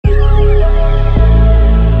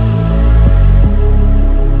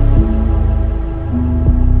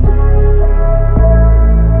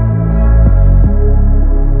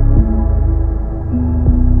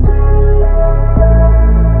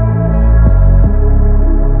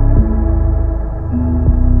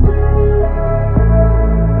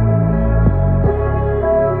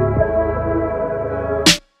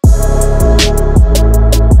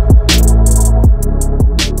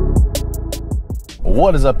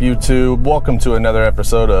What is up, YouTube? Welcome to another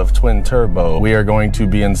episode of Twin Turbo. We are going to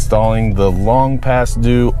be installing the long past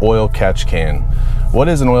due oil catch can. What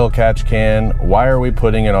is an oil catch can? Why are we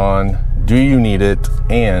putting it on? Do you need it?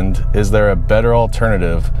 And is there a better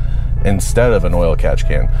alternative instead of an oil catch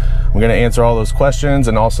can? I'm going to answer all those questions,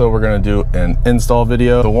 and also we're going to do an install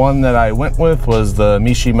video. The one that I went with was the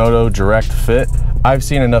Mishimoto Direct Fit. I've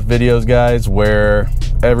seen enough videos, guys, where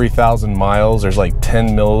every 1,000 miles there's like 10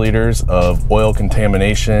 milliliters of oil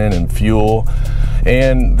contamination and fuel.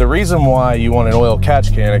 And the reason why you want an oil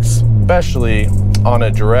catch can, especially on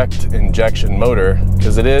a direct injection motor,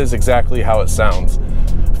 because it is exactly how it sounds.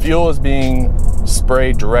 Fuel is being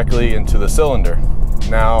sprayed directly into the cylinder.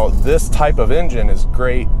 Now, this type of engine is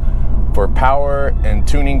great for power and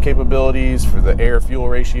tuning capabilities for the air-fuel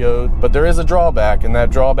ratio, but there is a drawback, and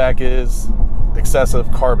that drawback is excessive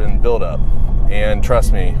carbon buildup. And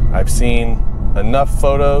trust me, I've seen enough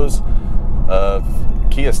photos of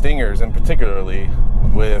Kia Stingers, in particularly,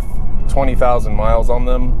 with 20,000 miles on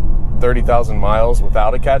them, 30,000 miles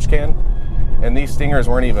without a catch can, and these Stingers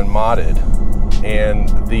weren't even modded, and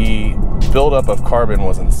the buildup of carbon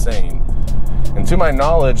was insane. And to my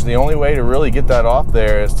knowledge, the only way to really get that off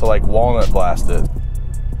there is to like walnut blast it.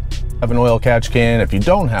 Have an oil catch can. If you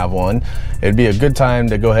don't have one, it'd be a good time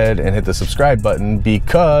to go ahead and hit the subscribe button,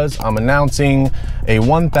 because I'm announcing a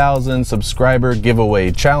 1,000 subscriber giveaway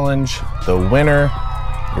challenge. The winner,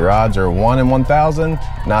 your odds are 1 in 1,000.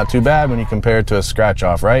 Not too bad when you compare it to a scratch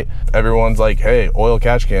off, right? Everyone's like, hey, oil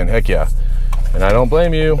catch can, heck yeah. And I don't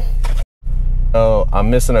blame you. Oh, I'm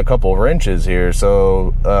missing a couple wrenches here.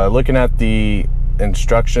 So looking at the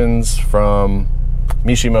instructions from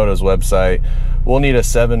Mishimoto's website, we'll need a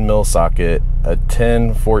 7mm socket, a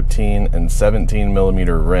 10, 14, and 17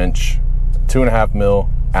 millimeter wrench, 2.5mm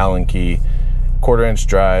Allen key, 1/4 inch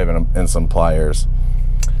drive, and some pliers.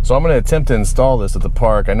 So I'm going to attempt to install this at the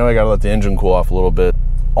park. I know I got to let the engine cool off a little bit.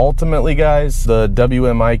 Ultimately, guys, the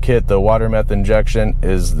WMI kit, the water meth injection,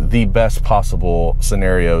 is the best possible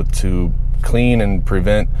scenario to clean and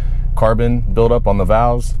prevent carbon buildup on the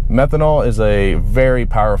valves. Methanol is a very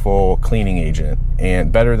powerful cleaning agent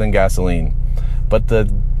and better than gasoline. But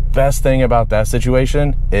the best thing about that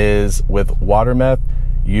situation is with water meth,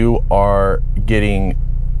 you are getting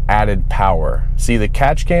added power. See, the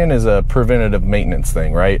catch can is a preventative maintenance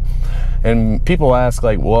thing, right? And people ask,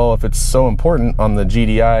 like, well, if it's so important on the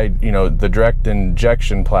GDI, you know, the direct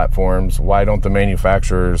injection platforms, why don't the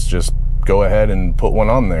manufacturers just go ahead and put one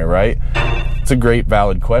on there, right? It's a great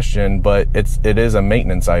valid question, but it is a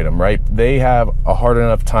maintenance item, right? They have a hard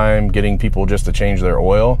enough time getting people just to change their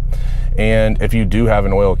oil. And if you do have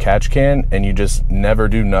an oil catch can and you just never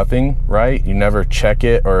do nothing, right? You never check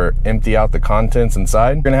it or empty out the contents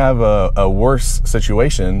inside, you're gonna have a worse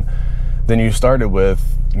situation than you started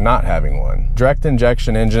with not having one. Direct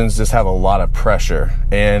injection engines just have a lot of pressure,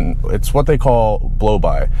 and it's what they call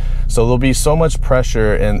blow-by. So there'll be so much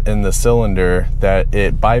pressure in the cylinder that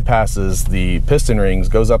it bypasses the piston rings,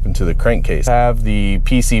 goes up into the crankcase. Have the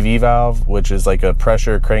PCV valve, which is like a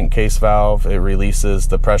pressure crankcase valve. It releases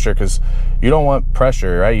the pressure because you don't want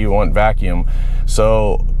pressure, right? You want vacuum.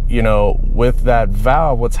 So, you know, with that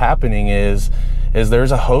valve, what's happening is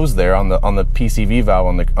there's a hose there on the PCV valve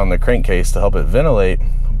on the crankcase to help it ventilate.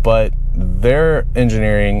 But their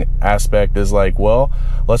engineering aspect is like, well,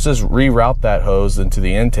 let's just reroute that hose into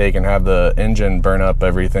the intake and have the engine burn up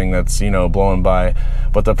everything that's, you know, blowing by.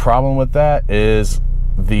 But the problem with that is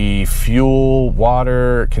the fuel,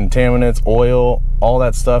 water, contaminants, oil, all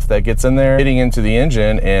that stuff that gets in there getting into the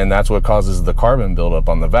engine, and that's what causes the carbon buildup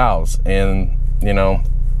on the valves. And, you know,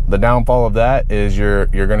 the downfall of that is you're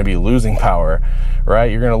going to be losing power, right?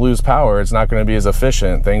 You're going to lose power. It's not going to be as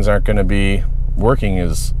efficient. Things aren't going to be working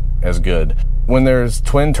as good. When there's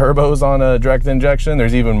twin turbos on a direct injection,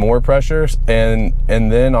 there's even more pressure. And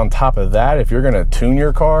then on top of that, if you're going to tune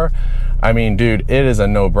your car, I mean, dude, it is a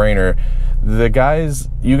no-brainer. You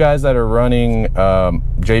guys that are running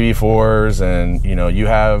JB4s, and you know, you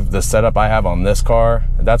have the setup I have on this car.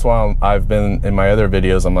 That's why I've been in my other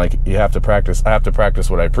videos, I'm like, you have to practice. I have to practice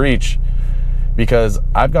what I preach, because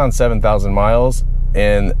I've gone 7,000 miles,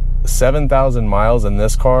 and 7,000 miles in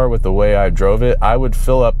this car with the way I drove it, I would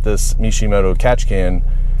fill up this Mishimoto catch can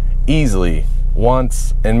easily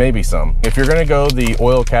once and maybe some. If you're going to go the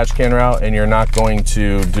oil catch can route and you're not going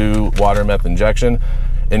to do water meth injection,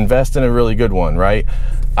 invest in a really good one, right?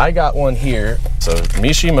 I got one here. So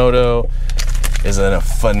Mishimoto is a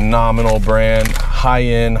phenomenal brand,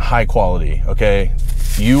 high-end, high quality, okay?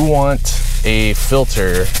 You want a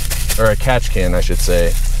filter, or a catch can, I should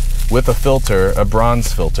say, with a filter, a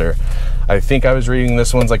bronze filter. I think I was reading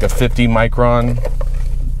this one's like a 50 micron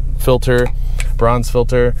filter, bronze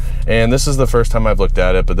filter, and this is the first time I've looked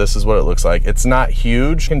at it, but this is what it looks like. It's not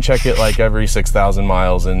huge. You can check it like every 6,000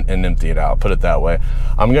 miles and empty it out, put it that way.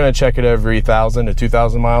 I'm gonna check it every 1,000 to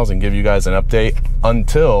 2,000 miles and give you guys an update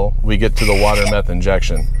until we get to the water meth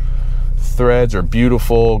injection. Threads are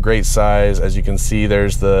beautiful, great size. As you can see,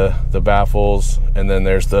 there's the baffles, and then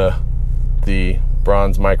there's the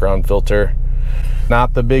bronze micron filter.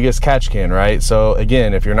 Not the biggest catch can, right? So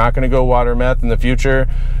again, if you're not going to go water meth in the future,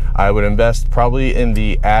 I would invest probably in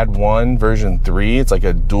the Add 1 version 3. It's like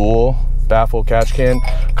a dual baffle catch can.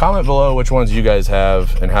 Comment below which ones you guys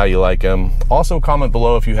have and how you like them. Also comment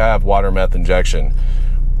below if you have water meth injection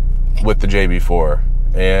with the JB4,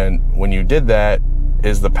 and when you did that,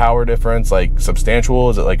 is the power difference like substantial?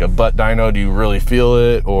 Is it like a butt dyno? Do you really feel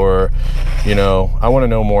it? Or, you know, I want to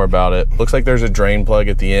know more about it. Looks like there's a drain plug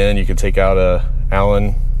at the end. You can take out a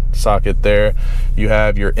Allen socket there. You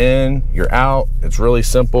have your in, your out. It's really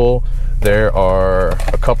simple. There are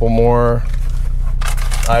a couple more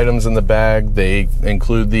items in the bag. They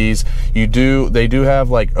include these. They do have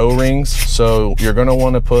like O-rings, so you're going to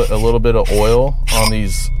want to put a little bit of oil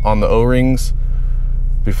on the O-rings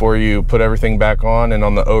before you put everything back on, and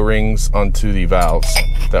on the O-rings onto the valves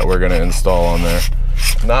that we're going to install on there.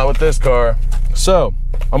 Not with this car. So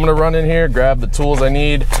I'm going to run in here, grab the tools I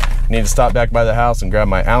need to stop back by the house and grab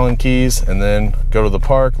my Allen keys, and then go to the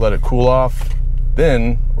park, let it cool off.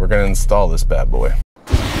 Then we're going to install this bad boy.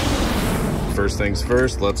 First things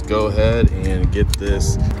first, let's go ahead and get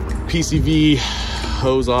this PCV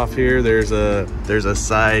hose off here. There's a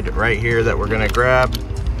side right here that we're going to grab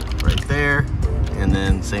right there. And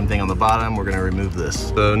then same thing on the bottom, we're gonna remove this.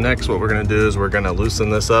 So next what we're gonna do is we're gonna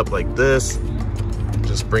loosen this up like this.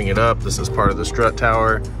 Just bring it up. This is part of the strut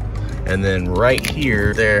tower. And then right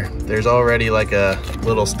here, there's already like a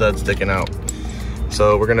little stud sticking out.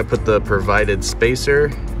 So we're gonna put the provided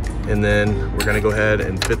spacer, and then we're gonna go ahead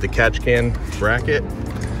and fit the catch can bracket,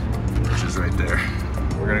 which is right there.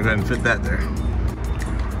 We're gonna go ahead and fit that there.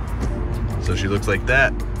 So she looks like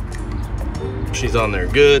that. She's on there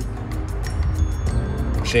good.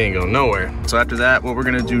 She ain't going nowhere. So after that, what we're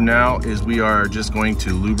gonna do now is we are just going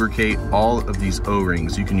to lubricate all of these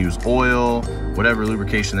O-rings. You can use oil, whatever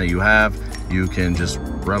lubrication that you have. You can just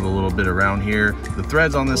rub a little bit around here. The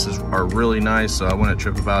threads on this are really nice, so I wouldn't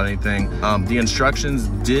trip about anything. The instructions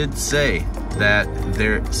did say that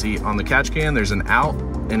see on the catch can, there's an out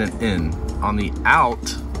and an in. On the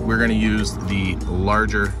out, we're gonna use the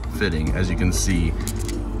larger fitting. As you can see,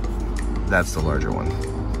 that's the larger one.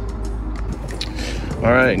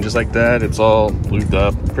 All right, and just like that, it's all lubed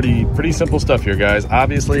up. Pretty simple stuff here, guys.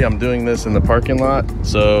 Obviously, I'm doing this in the parking lot,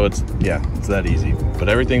 so it's that easy. But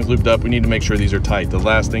everything's lubed up. We need to make sure these are tight. The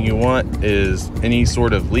last thing you want is any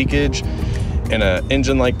sort of leakage in an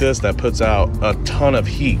engine like this that puts out a ton of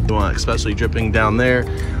heat, especially dripping down there.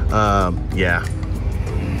 Yeah,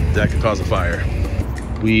 that could cause a fire.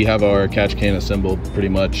 We have our catch can assembled pretty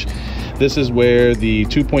much. This is where the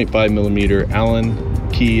 2.5 millimeter Allen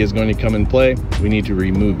key is going to come in play. We need to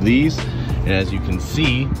remove these, and as you can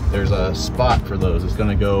see, there's a spot for those. It's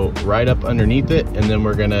going to go right up underneath it, and then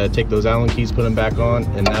we're going to take those Allen keys, put them back on,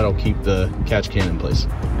 and that'll keep the catch can in place.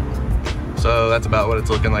 So that's about what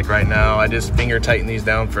it's looking like right now. I just finger tighten these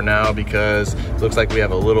down for now because it looks like we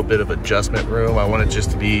have a little bit of adjustment room. I want it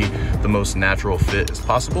just to be the most natural fit as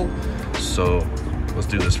possible. So let's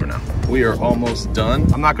do this for now. We are almost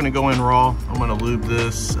done. I'm not gonna go in raw. I'm gonna lube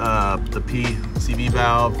this, the PCV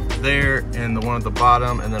valve there, and the one at the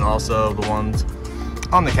bottom, and then also the ones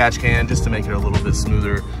on the catch can, just to make it a little bit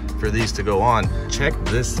smoother for these to go on. Check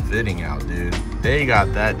this fitting out, dude. They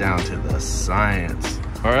got that down to the science.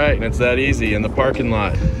 All right, and it's that easy in the parking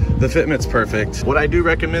lot. The fitment's perfect. What I do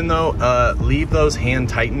recommend though, leave those hand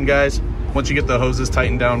tightened, guys. Once you get the hoses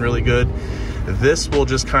tightened down really good, this will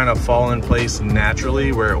just kind of fall in place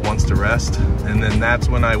naturally where it wants to rest. And then that's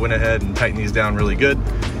when I went ahead and tightened these down really good.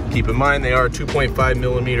 Keep in mind, they are 2.5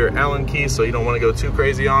 millimeter Allen keys, so you don't want to go too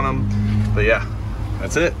crazy on them. But yeah,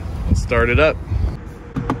 that's it. Let's start it up.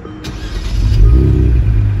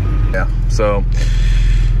 Yeah, so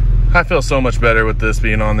I feel so much better with this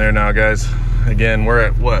being on there now, guys. Again, we're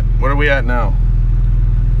at what are we at now?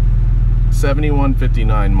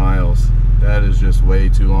 7159 miles. That is just way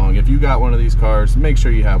too long. If you got one of these cars, make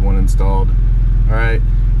sure you have one installed. All right,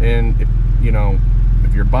 and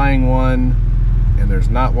if you're buying one and there's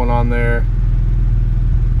not one on there,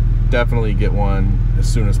 definitely get one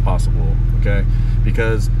as soon as possible, okay?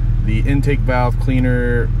 Because the intake valve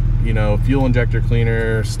cleaner, fuel injector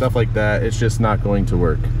cleaner, stuff like that, it's just not going to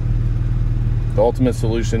work. The ultimate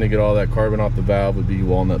solution to get all that carbon off the valve would be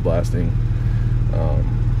walnut blasting.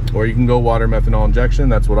 or you can go water methanol injection.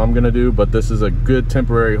 That's what I'm gonna do, but this is a good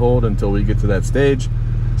temporary hold until we get to that stage.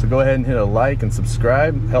 So go ahead and hit a like and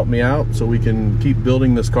subscribe, help me out so we can keep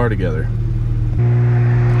building this car together.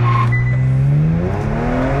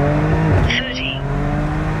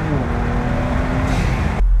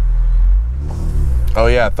 Oh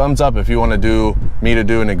yeah, thumbs up if you want to do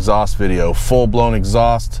an exhaust video, full-blown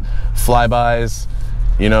exhaust, flybys,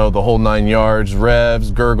 you know, the whole 9 yards, revs,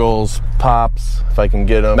 gurgles, pops, if I can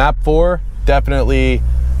get them. Map 4 definitely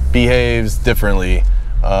behaves differently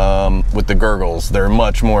with the gurgles. They're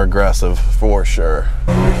much more aggressive for sure.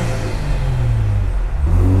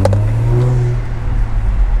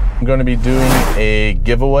 I'm going to be doing a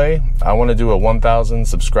giveaway. I want to do a 1,000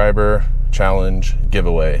 subscriber challenge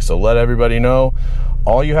giveaway. So let everybody know,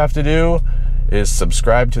 all you have to do is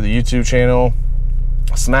subscribe to the YouTube channel,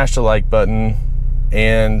 smash the like button,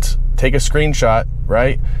 and take a screenshot,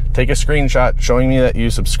 right? Take a screenshot showing me that you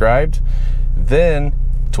subscribed. Then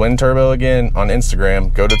Twin Turbo again on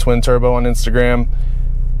Instagram. Go to Twin Turbo on Instagram,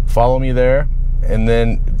 follow me there, and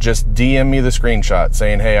then just DM me the screenshot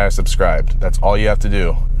saying, hey, I subscribed. That's all you have to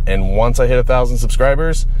do. And once I hit 1,000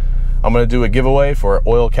 subscribers, I'm gonna do a giveaway for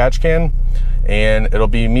oil catch can, and it'll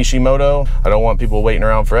be Mishimoto. I don't want people waiting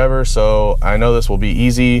around forever, so I know this will be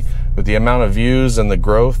easy with the amount of views and the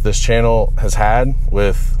growth this channel has had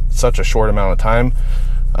with such a short amount of time.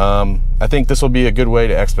 I think this will be a good way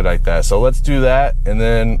to expedite that. So let's do that, and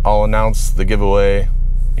then I'll announce the giveaway,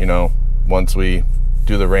 you know, once we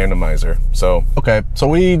do the randomizer. So, okay, so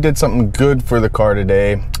we did something good for the car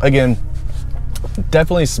today. Again,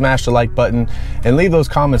 definitely smash the like button and leave those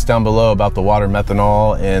comments down below about the water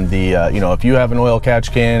methanol and the you know, if you have an oil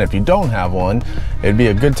catch can. If you don't have one, it'd be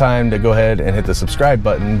a good time to go ahead and hit the subscribe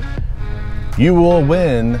button. You will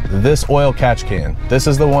win this oil catch can. This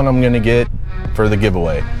is the one I'm gonna get for the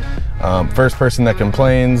giveaway. First person that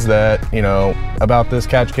complains that, you know, about this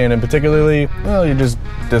catch can in particularly, well, you're just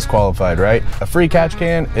disqualified, right? A free catch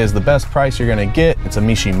can is the best price you're gonna get. It's a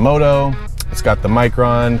Mishimoto. It's got the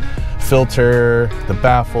micron filter, the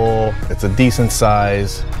baffle. It's a decent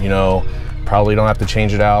size, you know, probably don't have to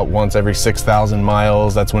change it out once every 6,000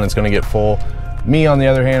 miles. That's when it's gonna get full. Me, on the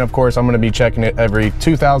other hand, of course, I'm gonna be checking it every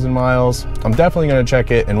 2,000 miles. I'm definitely gonna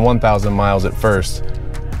check it in 1,000 miles at first.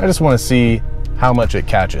 I just wanna see how much it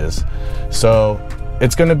catches. So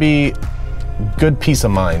it's gonna be good peace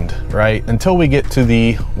of mind, right? Until we get to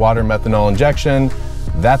the water methanol injection,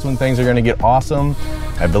 that's when things are gonna get awesome.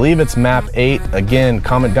 I believe it's map 8. Again,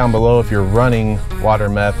 comment down below if you're running water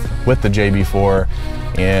meth with the JB4,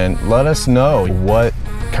 and let us know what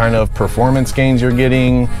kind of performance gains you're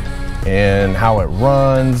getting and how it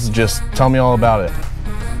runs. Just tell me all about it.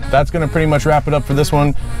 That's gonna pretty much wrap it up for this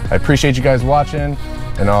one. I appreciate you guys watching,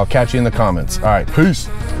 and I'll catch you in the comments. All right, peace.